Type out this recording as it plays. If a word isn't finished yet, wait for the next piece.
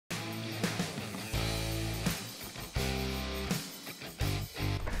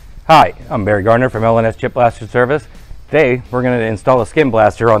Hi, I'm Barry Gardner from LNS ChipBLASTER Service. Today we're going to install a skim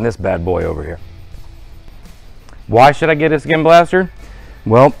blaster on this bad boy over here. Why should I get a skim blaster?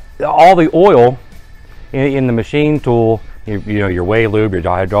 Well, all the oil in the machine tool, your whey lube, your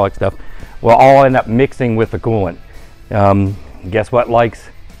hydraulic stuff, will all end up mixing with the coolant. Guess what likes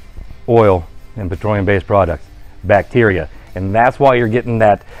oil and petroleum-based products? Bacteria. And that's why you're getting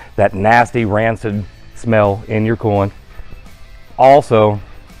that nasty rancid smell in your coolant. Also,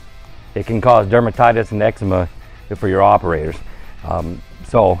 it can cause dermatitis and eczema for your operators.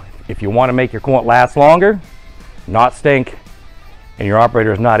 So if you want to make your coolant last longer, not stink, and your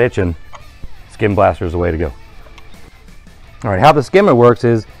operator is not itching, skim blaster is the way to go. All right, how the skimmer works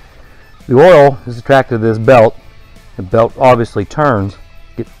is the oil is attracted to this belt. The belt obviously turns.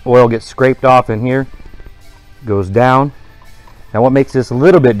 Oil gets scraped off in here, goes down. Now what makes this a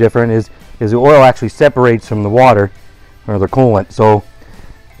little bit different is the oil actually separates from the water or the coolant. So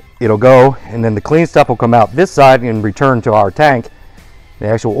it'll go, and then the clean stuff will come out this side and return to our tank. The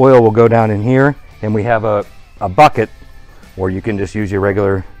actual oil will go down in here, and we have a bucket, or you can just use your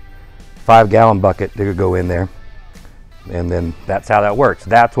regular 5-gallon bucket to go in there, and then that's how that works.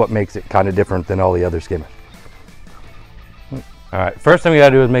 That's what makes it kind of different than all the other skimmers. All right, first thing we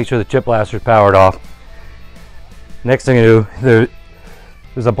gotta do is make sure the chip blaster is powered off. Next thing you do,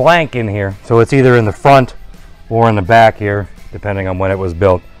 there's a blank in here, so it's either in the front or in the back here, depending on when it was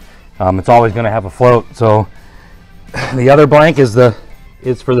built. It's always going to have a float, so the other blank is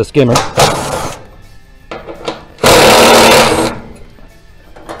for the skimmer.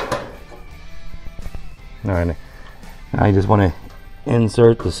 All right, now you just want to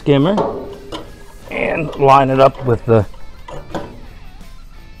insert the skimmer and line it up with the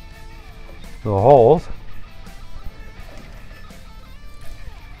holes.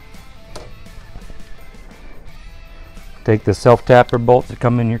 Take the self-tapper bolts that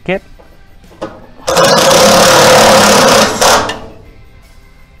come in your kit.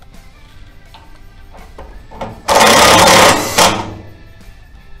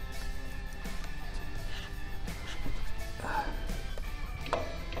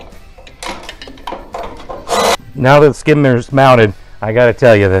 Now that the skimmer is mounted, I got to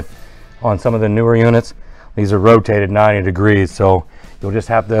tell you that on some of the newer units, these are rotated 90 degrees, so you'll just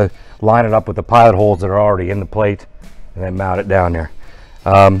have to line it up with the pilot holes that are already in the plate and then mount it down there.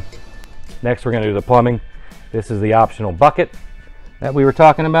 Next we're going to do the plumbing. This is the optional bucket that we were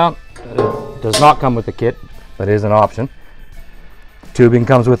talking about. It does not come with the kit, but is an option. Tubing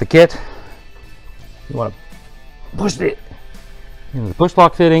comes with the kit. You want to push it into the push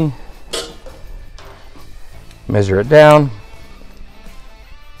lock fitting, measure it down,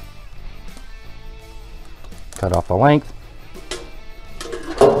 cut off the length,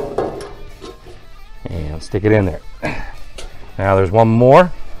 and stick it in there. Now there's one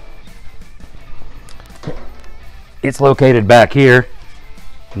more. It's located back here,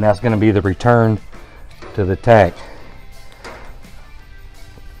 and that's going to be the return to the tank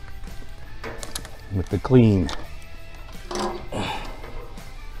with the clean. So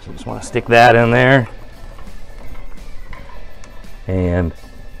just want to stick that in there and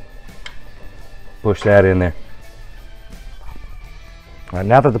push that in there. All right,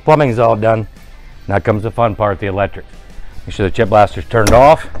 now that the plumbing is all done, now comes the fun part, the electrics. Make sure the chip blaster's turned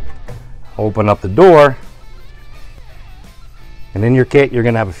off. Open up the door, and in your kit you're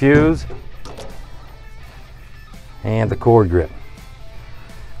going to have a fuse and the cord grip.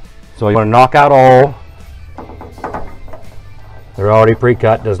 So you want to knock out all. They're already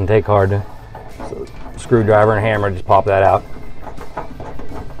pre-cut, doesn't take hard to. So screwdriver and hammer, just pop that out.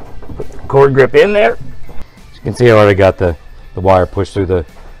 Put the cord grip in there. As you can see, I already got the wire pushed through the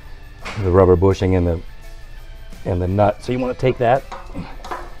rubber bushing and the nut. So you want to take that,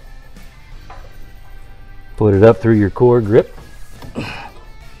 put it up through your cord grip,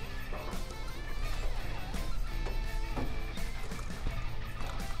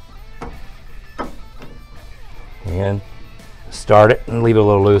 and start it and leave it a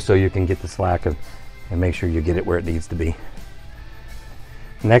little loose so you can get the slack and make sure you get it where it needs to be.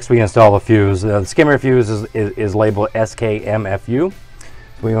 Next we install the fuse. The skimmer fuse is labeled SKMFU. So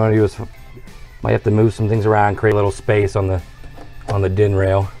what you want to do is, might have to move some things around, create a little space on the DIN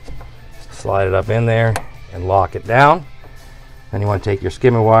rail. Slide it up in there and lock it down. Then you want to take your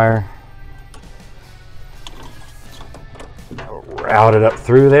skimmer wire, route it up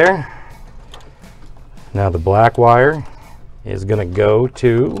through there. Now the black wire is going to go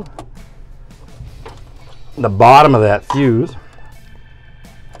to the bottom of that fuse.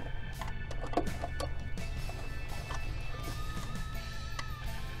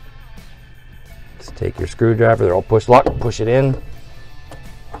 Just take your screwdriver, they're all push lock, push it in,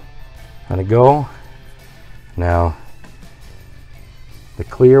 Let it go. Now the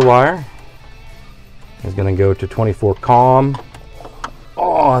clear wire is going to go to 24 COM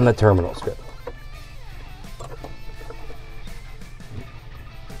on the terminal strip.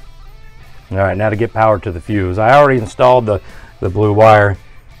 All right, now to get power to the fuse. I already installed the blue wire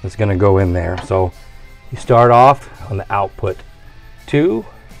that's going to go in there. So you start off on the output 2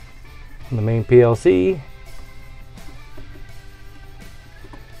 on the main PLC.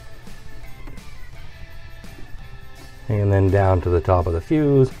 And then down to the top of the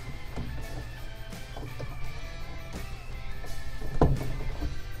fuse.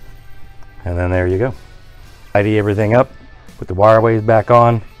 And then there you go. Tidy everything up, put the wire ways back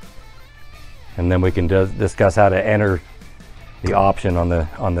on, and then we can discuss how to enter the option on the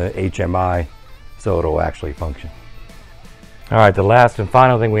HMI so it'll actually function. All right, the last and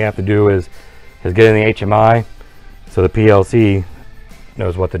final thing we have to do is get in the HMI so the PLC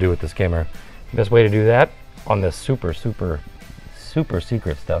knows what to do with the skimmer. The best way to do that on this super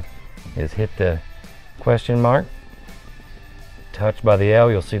secret stuff is hit the question mark, touch by the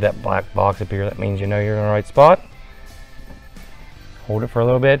L, you'll see that black box appear. That means you know you're in the right spot. Hold it for a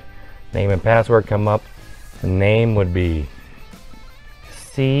little bit, name and password come up. The name would be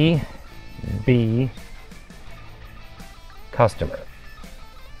CB customer.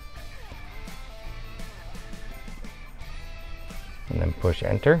 And then push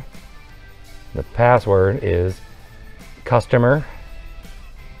enter. The password is customer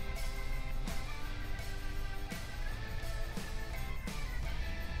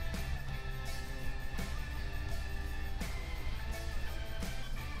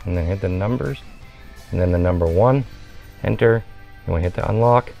and then hit the numbers and then the number 1, enter. You want to hit the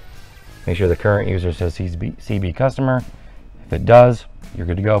unlock, make sure the current user says CB customer. If it does, you're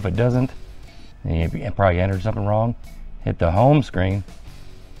good to go. If it doesn't, then you probably entered something wrong. Hit the home screen,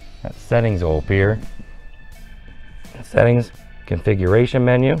 that settings will appear. Settings, configuration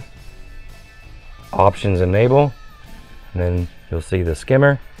menu, options enable, and then you'll see the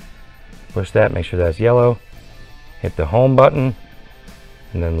skimmer. Push that, make sure that's yellow. Hit the home button,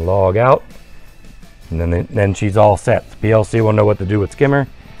 and then log out. And then she's all set. The PLC will know what to do with skimmer.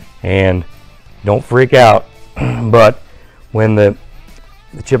 And don't freak out, but when the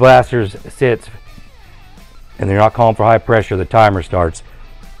ChipBLASTER sits and they're not calling for high pressure, the timer starts.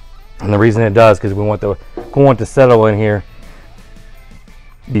 And the reason it does, because we want the coolant to settle in here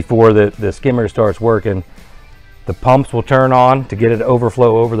before the skimmer starts working. The pumps will turn on to get it to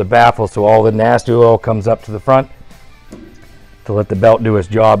overflow over the baffle, so all the nasty oil comes up to the front to let the belt do its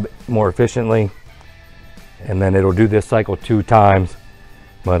job more efficiently. And then it'll do this cycle 2 times.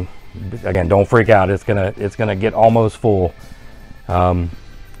 But again, don't freak out. It's gonna get almost full, and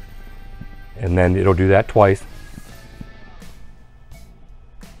then it'll do that twice.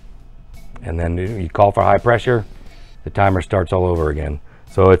 And then you call for high pressure, the timer starts all over again.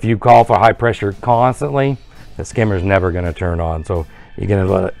 So if you call for high pressure constantly, the skimmer's never going to turn on. So you're going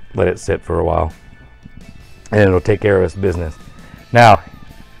to let it sit for a while, and it'll take care of its business. Now,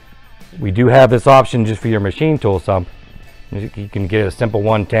 we do have this option just for your machine tool sump. You can get a simple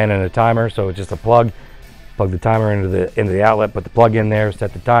 110 and a timer. So it's just a plug the timer into the outlet, put the plug in there,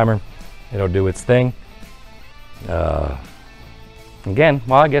 set the timer, it'll do its thing. Again,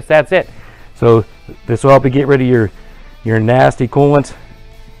 well, I guess that's it. So this will help you get rid of your nasty coolants,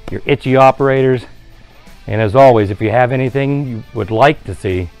 your itchy operators. And as always, if you have anything you would like to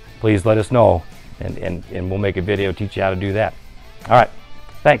see, please let us know, and we'll make a video teach you how to do that. All right,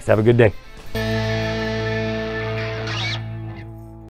 thanks. Have a good day.